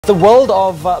The world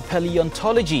of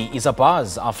paleontology is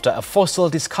abuzz after a fossil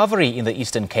discovery in the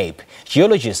Eastern Cape.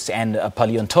 Geologists and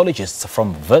paleontologists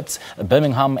from Wits,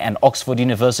 Birmingham and Oxford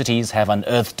Universities have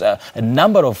unearthed a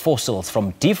number of fossils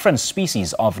from different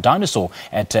species of dinosaur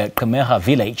at Qhemerha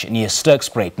village near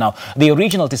Sterkspruit. Now, the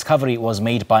original discovery was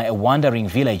made by a wandering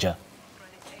villager.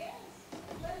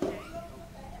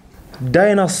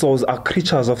 Dinosaurs are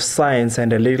creatures of science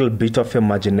and a little bit of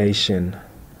imagination.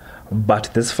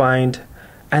 But this find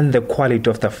and the quality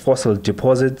of the fossil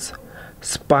deposits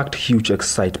sparked huge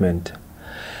excitement.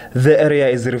 The area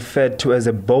is referred to as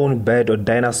a bone bed or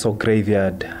dinosaur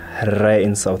graveyard, rare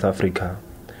in South Africa.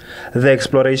 The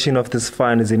exploration of this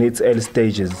find is in its early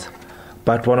stages,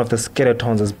 but one of the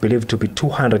skeletons is believed to be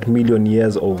 200 million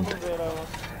years old.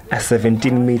 A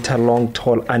 17-meter-long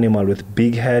tall animal with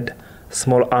big head,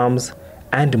 small arms,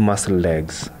 and muscle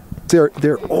legs.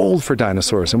 They're old for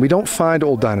dinosaurs, and we don't find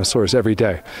old dinosaurs every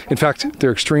day. In fact,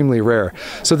 they're extremely rare.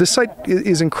 So this site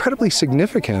is incredibly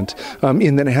significant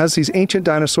in that it has these ancient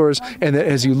dinosaurs, and that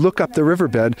as you look up the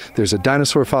riverbed, there's a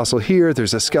dinosaur fossil here,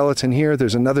 there's a skeleton here,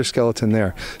 there's another skeleton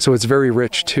there. So it's very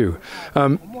rich too.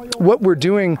 What we're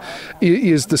doing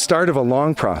is the start of a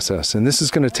long process, and this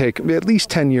is going to take at least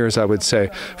 10 years, I would say,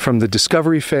 from the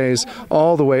discovery phase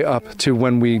all the way up to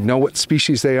when we know what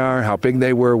species they are, how big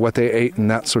they were, what they ate, and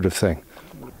that sort of thing.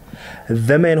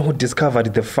 The man who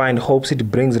discovered the find hopes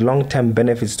it brings long-term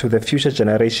benefits to the future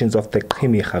generations of the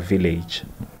Qhemerha village.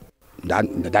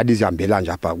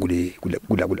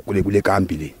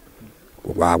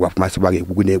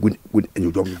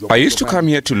 I used to come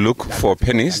here to look for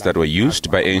pennies that were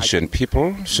used by ancient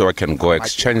people so I can go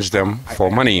exchange them for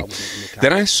money.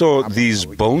 Then I saw these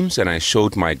bones and I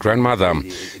showed my grandmother.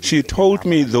 She told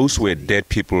me those were dead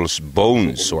people's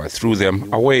bones, so I threw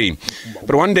them away.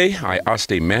 But one day I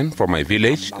asked a man from my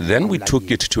village, then we took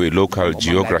it to a local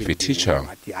geography teacher.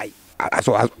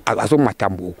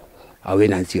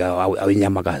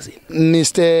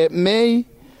 Mr. May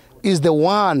is the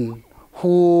one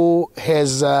who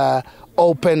has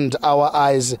opened our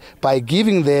eyes by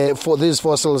giving these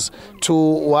fossils to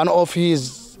one of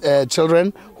his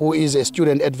children who is a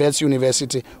student at Wits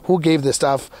University, who gave the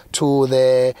stuff to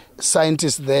the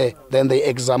scientists there. Then they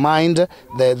examined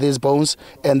these bones,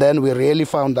 and then we really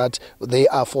found that they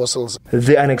are fossils.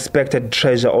 The unexpected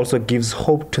treasure also gives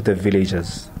hope to the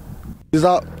villagers.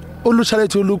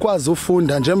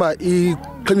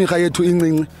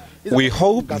 We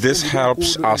hope this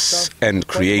helps us and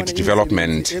create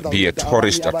development, be a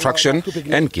tourist attraction,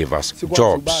 and give us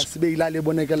jobs. This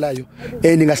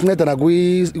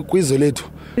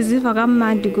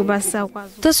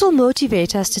will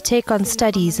motivate us to take on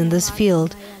studies in this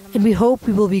field, and we hope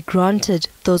we will be granted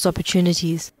those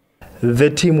opportunities.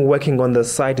 The team working on the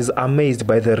site is amazed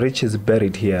by the riches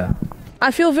buried here. I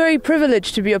feel very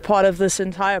privileged to be a part of this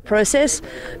entire process,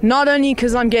 not only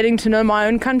because I'm getting to know my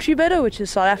own country better, which is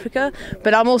South Africa,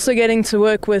 but I'm also getting to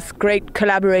work with great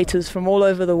collaborators from all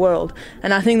over the world.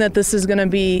 And I think that this is going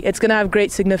to have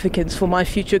great significance for my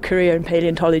future career in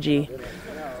paleontology.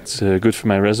 It's good for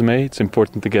my resume. It's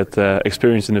important to get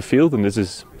experience in the field, and this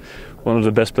is one of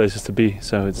the best places to be,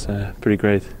 so it's pretty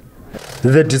great.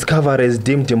 The discovery is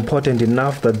deemed important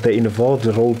enough that the involved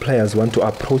role players want to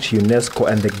approach UNESCO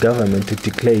and the government to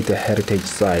declare it a heritage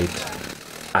site.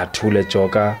 Athule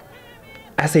Joka,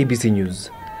 SABC News,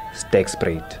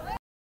 Sterkspruit.